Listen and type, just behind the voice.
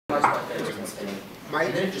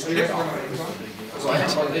And then it just turned off. So I had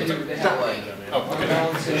to they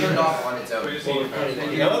turned off on its own.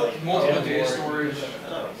 Hello? Multiple data storage.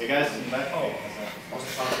 Hey guys, I'm back. Alright.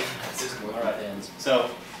 So,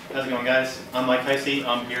 how's it going, guys? I'm Mike Heisey.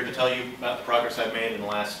 I'm here to tell you about the progress I've made in the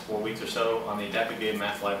last 4 weeks or so on the Adaptive Game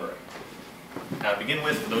Math Library. Now, to begin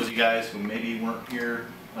with, for those of you guys who maybe weren't here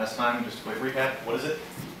last time, just a quick recap, what is it?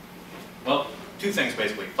 Well, two things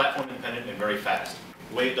basically, platform independent and very fast.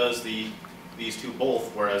 The way it does these two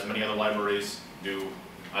both, whereas many other libraries do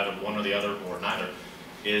either one or the other or neither,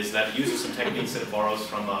 is that it uses some techniques that it borrows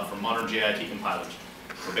from modern JIT compilers.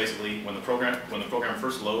 So basically, when the program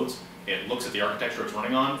first loads, it looks at the architecture it's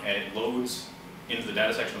running on, and it loads into the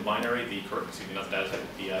data section of the binary, the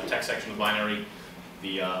text section of the binary,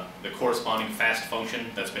 the corresponding fast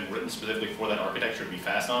function that's been written specifically for that architecture to be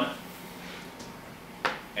fast on it.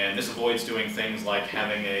 And this avoids doing things like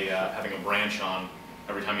having a branch on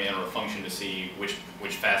every time you enter a function to see which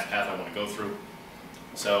fast path I want to go through.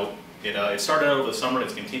 So it started out over the summer,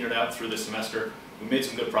 it's continued out through this semester. We made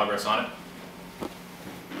some good progress on it.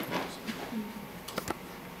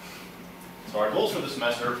 So our goals for the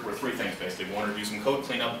semester were three things basically. We wanted to do some code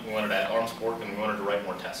cleanup, we wanted to add ARM support, and we wanted to write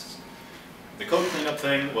more tests. The code cleanup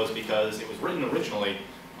thing was because it was written originally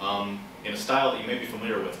in a style that you may be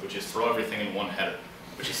familiar with, which is throw everything in one header.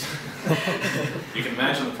 Which is, you can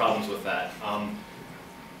imagine the problems with that.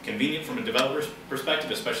 Convenient from a developer's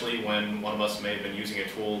perspective, especially when one of us may have been using a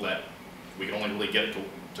tool that we can only really get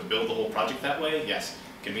to build the whole project that way, yes.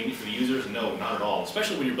 Convenient for the users, no, not at all.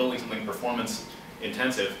 Especially when you're building something performance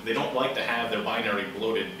intensive, they don't like to have their binary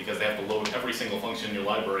bloated because they have to load every single function in your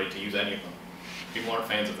library to use any of them. People aren't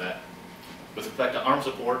fans of that. With respect to ARM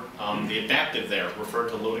support, the adaptive there referred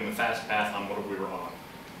to loading the fast path on whatever we were on.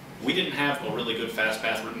 We didn't have a really good fast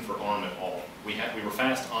path written for ARM at all. We were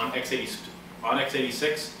fast on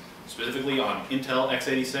x86, specifically on Intel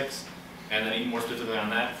x86, and then even more specifically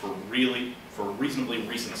on that for reasonably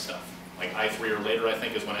recent stuff. Like i3 or later, I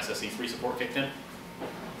think, is when SSE3 support kicked in.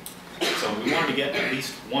 So we wanted to get at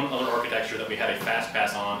least one other architecture that we had a fast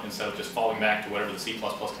pass on instead of just falling back to whatever the C++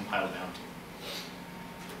 compiled down to.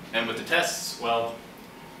 And with the tests, well,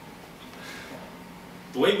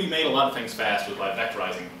 the way we made a lot of things fast was by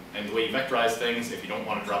vectorizing. And the way you vectorize things, if you don't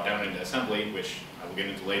want to drop down into assembly, which I will get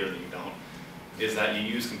into later that you don't, is that you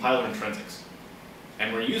use compiler intrinsics.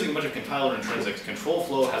 And we're using a bunch of compiler intrinsics. Control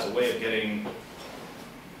flow has a way of getting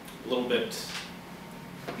a little bit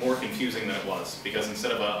more confusing than it was, because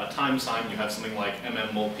instead of a time sign, you have something like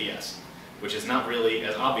mmul_ps, which is not really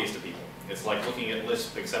as obvious to people. It's like looking at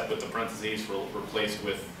Lisp, except with the parentheses replaced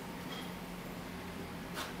with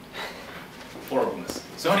horribleness.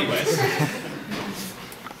 So anyways,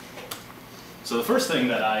 so the first thing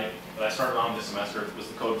that I started on this semester was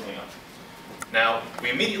the code cleanup. Now,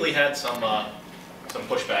 we immediately had some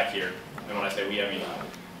pushback here, and when I say we, I mean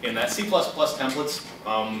in that C++ templates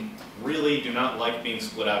really do not like being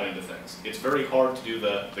split out into things. It's very hard to do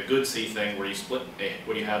the good C thing where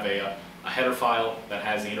you have a header file that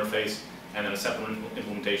has the interface and then a separate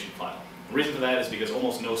implementation file. The reason for that is because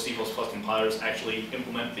almost no C++ compilers actually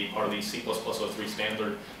implement the part of the C++03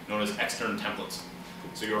 standard known as extern templates.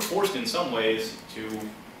 So you're forced in some ways to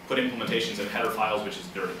put implementations in header files, which is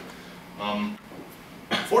dirty.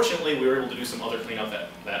 Fortunately, we were able to do some other cleanup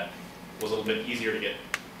that was a little bit easier to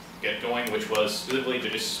get going, which was specifically to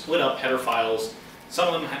just split up header files.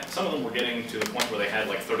 Some of them were getting to the point where they had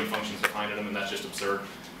like 30 functions defined in them, and that's just absurd.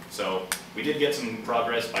 So we did get some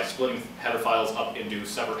progress by splitting header files up into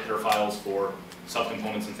separate header files for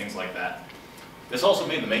subcomponents and things like that. This also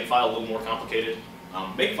made the makefile a little more complicated.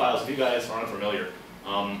 Makefiles, if you guys aren't familiar,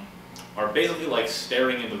 are basically like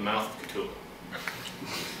staring into the mouth of Cthulhu.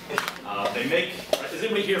 Is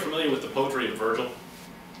anybody here familiar with the poetry of Virgil?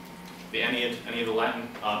 The Aeneid, any of the Latin?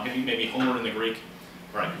 Maybe Homer in the Greek?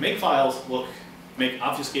 Right. Makefiles make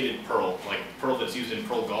obfuscated Perl, like Perl that's used in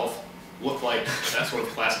Perl golf, look like that sort of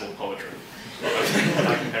classical poetry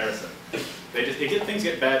by comparison. Things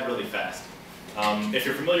get bad really fast. If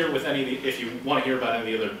you're familiar with if you want to hear about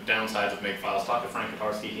any of the other downsides of Makefiles, talk to Frank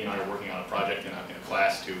Katarski. He and I are working on a project in a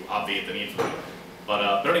class to obviate the need for it.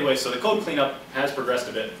 But anyway, so the code cleanup has progressed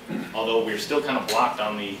a bit, although we're still kind of blocked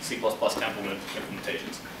on the C++ template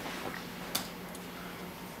implementations.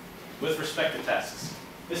 With respect to tests,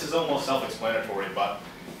 this is almost self-explanatory, but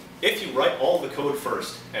if you write all the code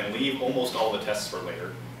first and leave almost all the tests for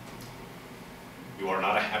later, you are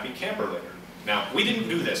not a happy camper later. Now, we didn't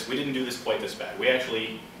do this. We didn't do this quite this bad.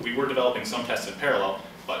 We were developing some tests in parallel,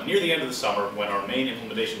 but near the end of the summer, when our main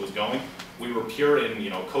implementation was going, we were pure in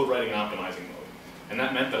code writing and optimizing mode. And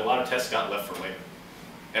that meant that a lot of tests got left for later.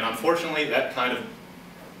 And unfortunately, that kind of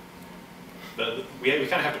we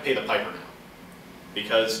kind of have to pay the piper now.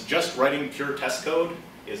 Because just writing pure test code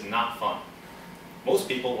is not fun. Most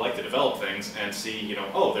people like to develop things and see, you know,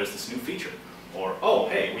 oh, there's this new feature. Or, oh,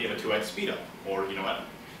 hey, we have a 2x speed up. Or, you know,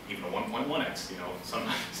 even a 1.1x, you know,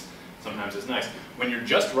 sometimes it's nice. When you're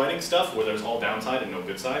just writing stuff where there's all downside and no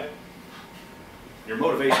good side, your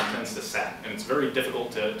motivation tends to sap, and it's very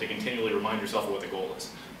difficult to continually remind yourself of what the goal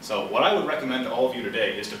is. So what I would recommend to all of you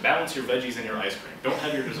today is to balance your veggies and your ice cream. Don't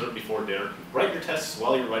have your dessert before dinner. Write your tests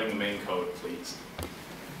while you're writing the main code, please.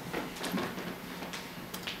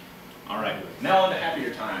 All right, now on to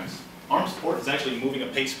happier times. ARM support is actually moving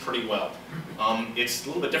at pace pretty well. It's a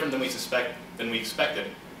little bit different than we expected.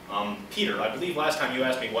 Peter, I believe last time you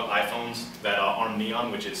asked me what iPhones that ARM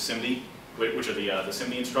Neon, which is SIMD, which are the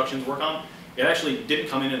SIMD instructions work on. It actually didn't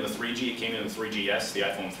come in the 3G, it came in the 3GS, the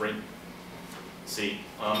iPhone 3. See,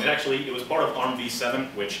 it was part of ARM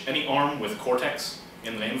v7, which any ARM with Cortex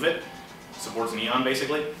in the name of it supports Neon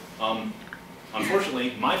basically.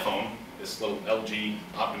 Unfortunately, my phone, this little LG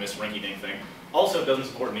Optimus rinky-dink thing, also doesn't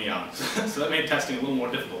support Neon, so that made testing a little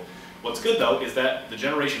more difficult. What's good though is that the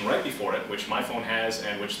generation right before it, which my phone has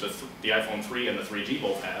and which the iPhone 3 and the 3G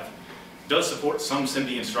both have, does support some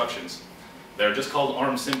SIMD instructions. They're just called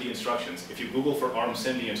ARM SIMD instructions. If you Google for ARM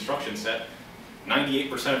SIMD instruction set,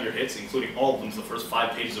 98% of your hits, including all of them, the first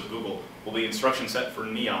 5 pages of Google, will be instruction set for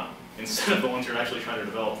Neon, instead of the ones you're actually trying to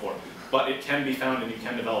develop for. But it can be found and you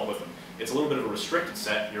can develop with them. It's a little bit of a restricted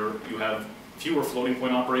set. You have fewer floating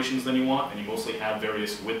point operations than you want, and you mostly have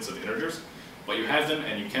various widths of integers. But you have them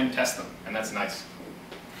and you can test them, and that's nice.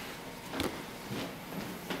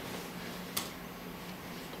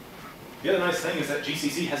 The other nice thing is that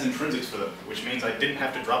GCC has intrinsics for them, which means I didn't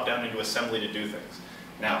have to drop down into assembly to do things.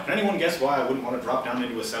 Now, can anyone guess why I wouldn't want to drop down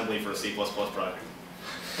into assembly for a C++ project?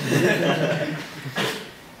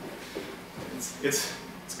 It's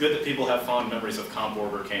good that people have fond memories of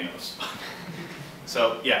CompOrg or Knos.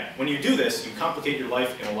 So yeah, when you do this, you complicate your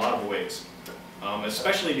life in a lot of ways.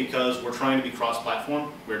 Especially because we're trying to be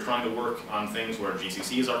cross-platform. We're trying to work on things where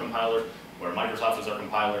GCC is our compiler, where Microsoft is our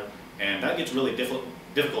compiler, and that gets really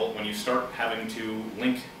difficult when you start having to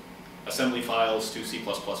link assembly files to C++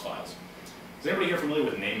 files. Is anybody here familiar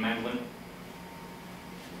with name mangling?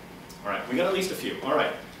 All right, we got at least a few. All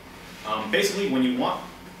right. Basically, when you want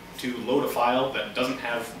to load a file that doesn't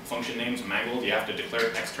have function names mangled, you have to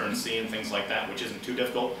declare extern C and things like that, which isn't too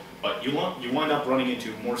difficult. But you wind up running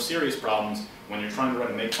into more serious problems when you're trying to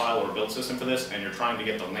write a makefile or a build system for this, and you're trying to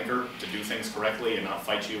get the linker to do things correctly and not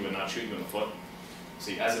fight you and not shoot you in the foot.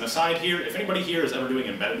 See, as an aside here, if anybody here is ever doing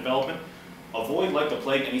embedded development, avoid like the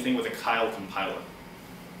plague anything with a Kyle compiler.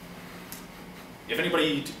 If any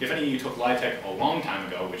of you took LITEC a long time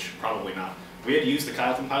ago, which probably not, we had to use the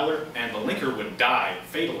Kyle compiler, and the linker would die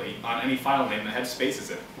fatally on any file name that had spaces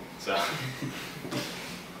in it. So,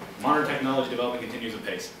 modern technology development continues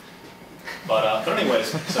apace. But anyways,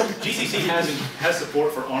 so GCC has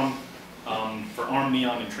support for ARM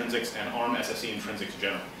Neon intrinsics and ARM SSE intrinsics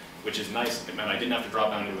generally, which is nice, and I didn't have to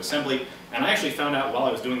drop down into assembly. And I actually found out while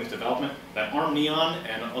I was doing this development that ARM Neon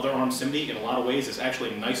and other ARM SIMD in a lot of ways is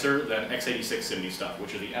actually nicer than x86 SIMD stuff,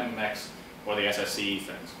 which are the MMX or the SSE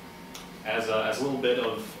things. As a little bit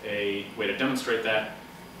of a way to demonstrate that,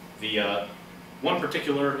 the one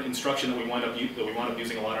particular instruction that we wound up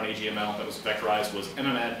using a lot on AGML that was vectorized was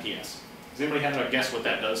mmadd_ps. Does anybody have a guess what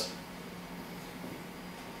that does?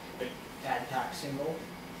 Add tax single.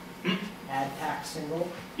 Add tax single.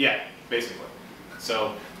 Yeah, basically.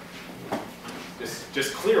 So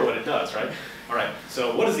just clear what it does, right? All right.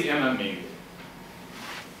 So what does the MM mean?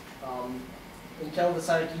 Intel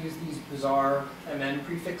decided to use these bizarre MN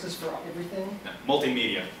prefixes for everything.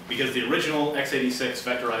 Multimedia, because the original x86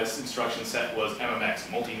 vectorized instruction set was MMX,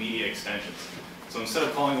 multimedia extensions. So instead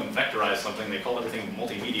of calling them vectorized something, they called everything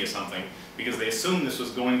multimedia something, because they assumed this was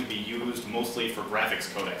going to be used mostly for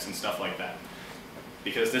graphics codecs and stuff like that.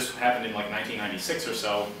 Because this happened in like 1996 or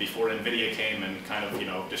so, before NVIDIA came and kind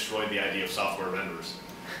of, destroyed the idea of software renderers.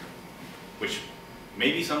 Which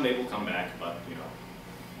maybe someday will come back, but,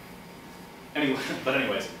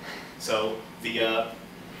 Anyways, so the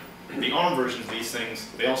ARM versions of these things,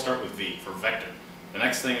 they all start with V for vector. The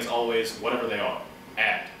next thing is always whatever they are,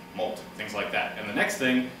 add, mult, things like that. And the next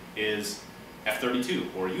thing is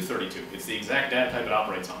F32 or U32. It's the exact data type it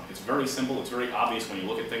operates on. It's very simple, it's very obvious when you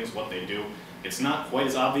look at things what they do. It's not quite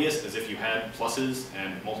as obvious as if you had pluses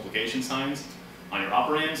and multiplication signs on your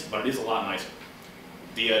operands, but it is a lot nicer.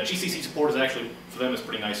 The GCC support is actually, for them, is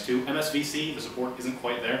pretty nice too. MSVC, the support isn't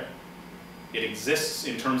quite there. It exists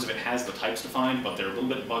in terms of it has the types defined, but they're a little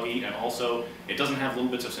bit buggy, and also it doesn't have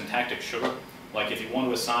little bits of syntactic sugar. Like if you want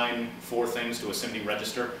to assign 4 things to a SIMD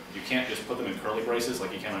register, you can't just put them in curly braces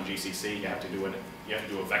like you can on GCC. You have to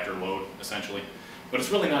do a vector load essentially, but it's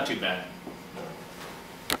really not too bad.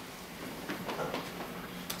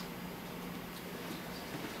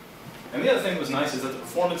 And the other thing that was nice is that the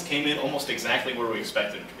performance came in almost exactly where we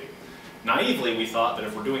expected it to be. Naively, we thought that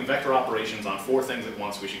if we're doing vector operations on 4 things at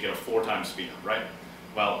once, we should get a 4 times speedup, right?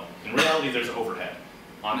 Well, in reality, there's overhead.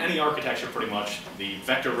 On any architecture, pretty much, the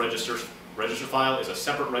vector register file is a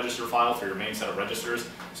separate register file for your main set of registers,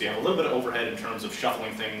 so you have a little bit of overhead in terms of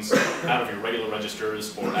shuffling things out of your regular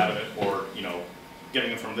registers, or out of it, or getting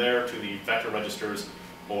them from there to the vector registers,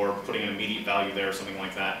 or putting an immediate value there, something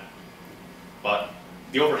like that. But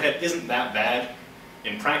the overhead isn't that bad.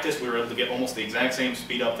 In practice, we were able to get almost the exact same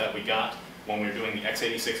speed up that we got when we were doing the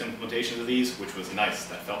x86 implementations of these, which was nice.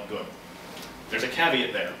 That felt good. There's a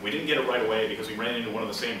caveat there. We didn't get it right away because we ran into one of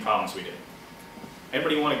the same problems we did.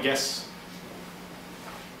 Anybody want to guess?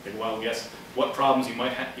 Take a wild guess. What problems you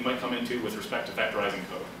might come into with respect to vectorizing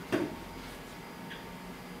code?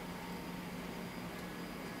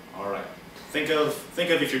 All right. Think of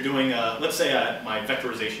if you're doing, let's say my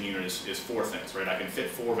vectorization unit is 4 things, right? I can fit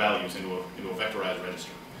 4 values into a vectorized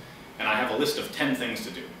register. And I have a list of 10 things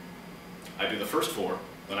to do. I do the first 4,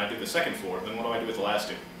 then I do the second 4, then what do I do with the last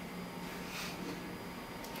 2?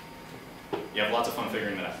 You have lots of fun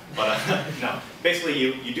figuring that out. But no, basically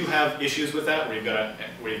you do have issues with that where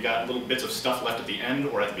you've got little bits of stuff left at the end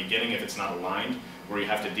or at the beginning if it's not aligned, where you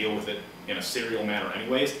have to deal with it in a serial manner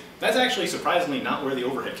anyways. That's actually surprisingly not where the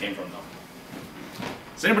overhead came from though.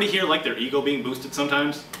 Does anybody here like their ego being boosted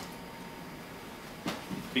sometimes?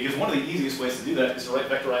 Because one of the easiest ways to do that is to write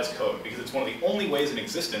vectorized code, because it's one of the only ways in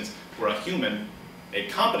existence where a human, a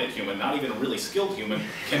competent human, not even a really skilled human,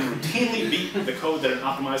 can routinely beat the code that an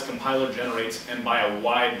optimized compiler generates, and by a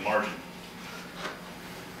wide margin.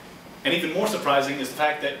 And even more surprising is the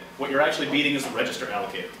fact that what you're actually beating is the register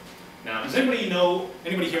allocator. Now, does anybody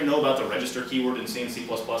here know about the register keyword in C and C++?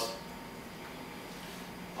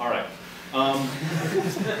 All right.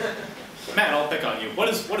 Matt, I'll pick on you. What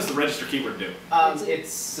does the register keyword do? It's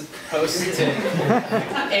supposed to.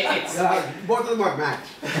 Both of them are Matt.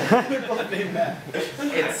 They're both named Matt.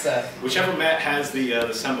 It's whichever Matt has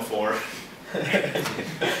the semaphore.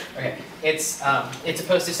 okay. It's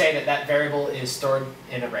supposed to say that variable is stored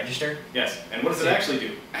in a register. Yes. And what does it actually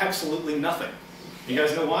do? Absolutely nothing. You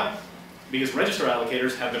guys know why? Because register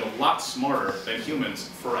allocators have been a lot smarter than humans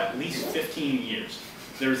for at least 15 years.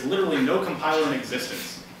 There's literally no compiler in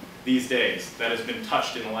existence these days that has been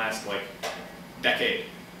touched in the last decade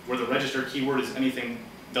where the register keyword does anything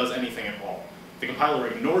at all. The compiler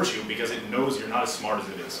ignores you because it knows you're not as smart as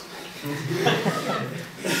it is.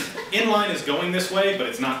 Inline is going this way, but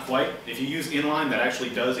it's not quite. If you use inline, that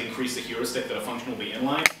actually does increase the heuristic that a function will be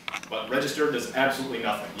inline, but register does absolutely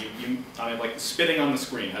nothing. I mean, like spitting on the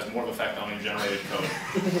screen has more of an effect on generated code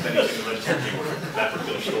than using the register keyword, that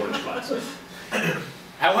particular storage class.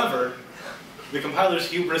 However, the compiler's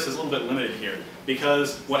hubris is a little bit limited here,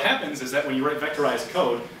 because what happens is that when you write vectorized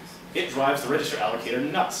code, it drives the register allocator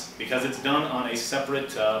nuts, because it's done on a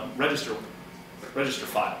separate register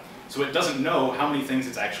file. So it doesn't know how many things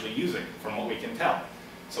it's actually using, from what we can tell.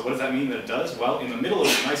 So what does that mean that it does? Well, in the middle of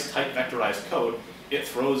a nice tight vectorized code, it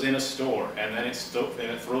throws in a store, and then it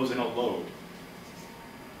throws in a load.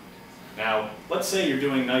 Now, let's say you're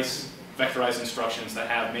doing nice vectorized instructions that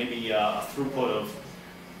have maybe a throughput of,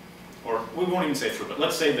 or we won't even say throughput.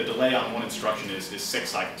 Let's say the delay on one instruction is 6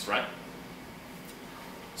 cycles, right?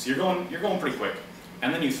 So you're going pretty quick,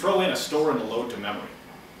 and then you throw in a store and a load to memory.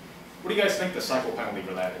 What do you guys think the cycle penalty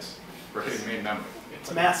for that is, for hitting main memory?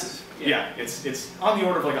 It's massive. Yeah, it's on the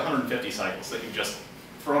order of 150 cycles that you've just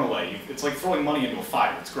thrown away. It's like throwing money into a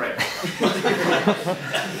fire. It's great.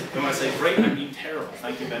 When I say great, I mean terrible.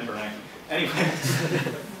 Thank you, Ben Bernanke. Anyway,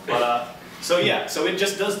 but so it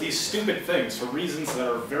just does these stupid things for reasons that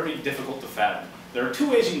are very difficult to fathom. There are 2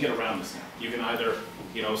 ways you can get around this now. You can either,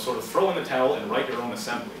 sort of throw in the towel and write your own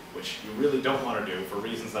assembly, which you really don't want to do for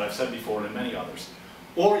reasons that I've said before and many others.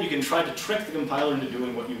 Or you can try to trick the compiler into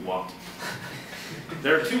doing what you want.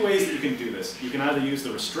 There are 2 ways that you can do this. You can either use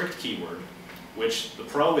the restrict keyword, which the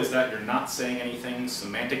pro is that you're not saying anything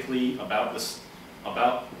semantically about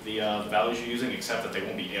the values you're using, except that they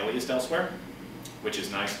won't be aliased elsewhere, which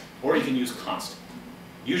is nice. Or you can use const.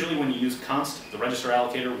 Usually when you use const, the register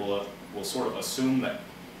allocator will sort of assume that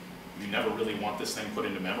you never really want this thing put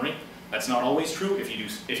into memory. That's not always true. If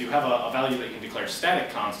you have a value that you can declare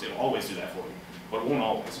static const, it'll always do that for you, but it won't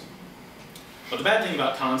always. But the bad thing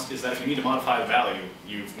about const is that if you need to modify the value,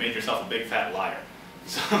 you've made yourself a big fat liar.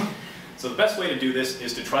 So the best way to do this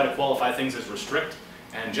is to try to qualify things as restrict,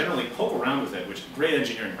 and generally poke around with it, which is a great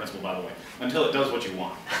engineering principle, by the way, until it does what you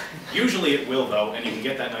want. Usually it will, though, and you can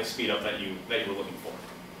get that nice speed up that you were looking for.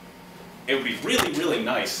 It would be really, really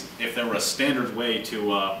nice if there were a standard way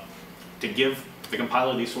to give the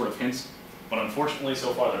compiler these sort of hints, but unfortunately,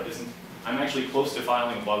 so far there isn't. I'm actually close to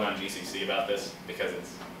filing a bug on GCC about this because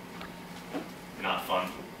it's not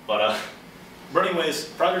fun. But anyways,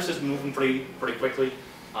 progress is moving pretty quickly.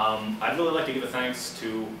 I'd really like to give a thanks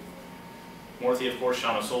to Morthy, of course,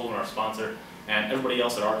 Sean O'Sullivan, our sponsor, and everybody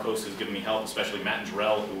else at Arcos who's given me help, especially Matt and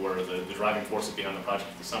Jarrell, who were the driving forces behind the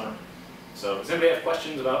project this summer. So does anybody have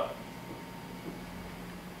questions about?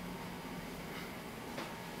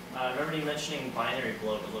 I remember you mentioning binary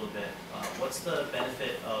bloat a little bit. What's the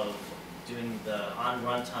benefit of doing the on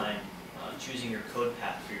runtime, choosing your code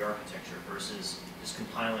path for your architecture versus just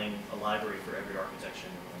compiling a library for every architecture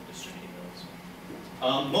and distributing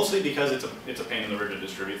those? Mostly because it's a pain in the rear to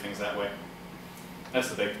distribute things that way. That's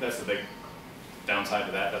the big downside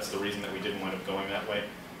to that. That's the reason that we didn't wind up going that way.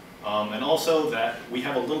 And also that we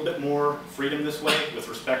have a little bit more freedom this way with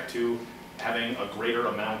respect to having a greater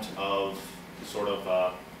amount of sort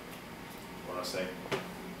of what do I say?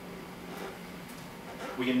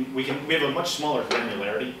 We have a much smaller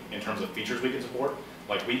granularity in terms of features we can support.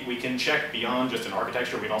 Like we can check beyond just an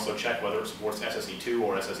architecture. We can also check whether it supports SSE2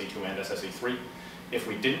 or SSE2 and SSE3. If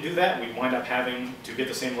we didn't do that, we'd wind up having to get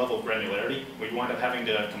the same level of granularity. We'd wind up having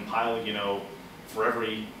to compile, for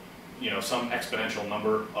every, some exponential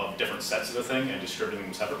number of different sets of the thing and distributing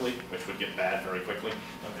them separately, which would get bad very quickly.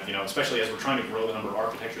 Okay. Especially as we're trying to grow the number of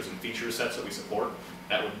architectures and feature sets that we support,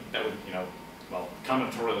 that would well,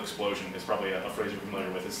 combinatorial explosion is probably a phrase you're familiar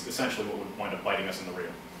with. It's essentially what would wind up biting us in the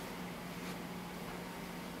rear.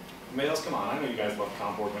 Anybody else? Come on, I know you guys loved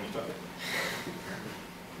ComBoard when you took it.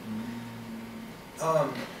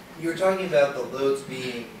 You were talking about the loads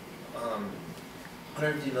being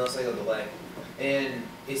 150 millisecond delay, and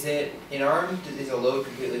is it in ARM? Is a load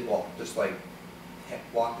completely block the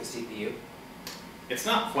CPU? It's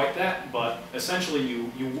not quite that, but essentially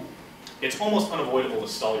it's almost unavoidable to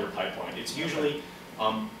stall your pipeline. It's usually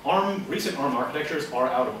recent ARM architectures are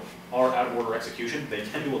out of order execution. They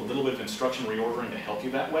can do a little bit of instruction reordering to help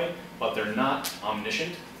you that way, but they're not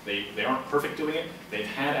omniscient. They aren't perfect doing it. They've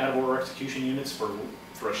had out of order execution units for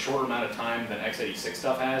a shorter amount of time than x86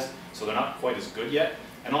 stuff has, so they're not quite as good yet.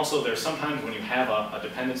 And also there's sometimes when you have a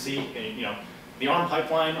dependency, and, the ARM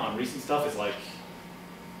pipeline on recent stuff is like,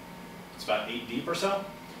 it's about 8 deep or so.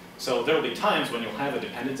 So there will be times when you'll have a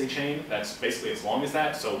dependency chain that's basically as long as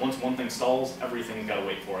that, so once one thing stalls, everything's got to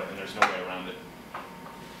wait for it, and there's no way around it.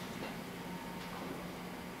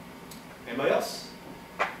 Anybody else?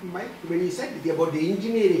 Mike, when you said about the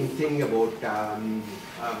engineering thing about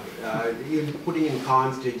you putting in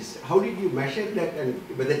constants, how did you measure that, and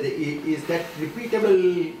whether is that repeatable?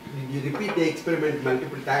 Did you repeat the experiment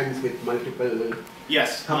multiple times with multiple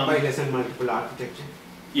compilers and multiple architecture?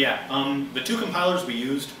 Yeah, the two compilers we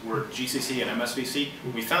used were GCC and MSVC.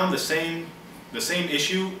 We found the same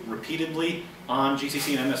issue repeatedly on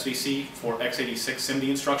GCC and MSVC for x86 SIMD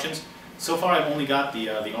instructions. So far I've only got the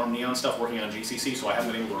ARM Neon stuff working on GCC, so I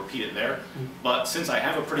haven't been able to repeat it there. But since I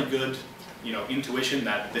have a pretty good intuition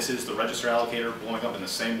that this is the register allocator blowing up in the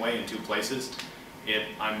same way in two places,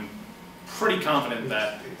 I'm pretty confident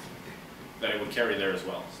that it would carry there as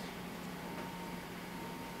well.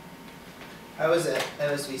 How is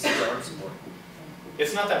MSVC ARM support?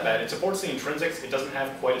 It's not that bad. It supports the intrinsics. It doesn't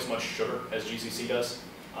have quite as much sugar as GCC does.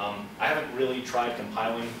 I haven't really tried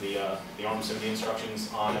compiling the ARM SIMD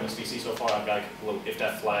instructions on MSVC so far. I've got a little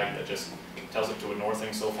if-def flag that just tells it to ignore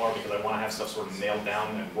things so far because I want to have stuff sort of nailed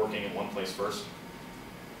down and working in one place first.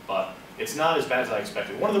 But it's not as bad as I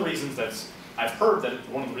expected. One of the reasons I've heard that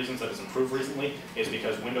one of the reasons that it's improved recently is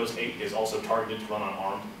because Windows 8 is also targeted to run on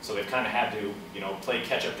ARM, so they've kind of had to, play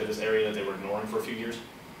catch up to this area that they were ignoring for a few years.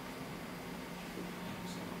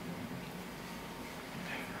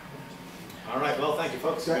 All right, well, thank you,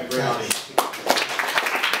 folks. It's been a great audience.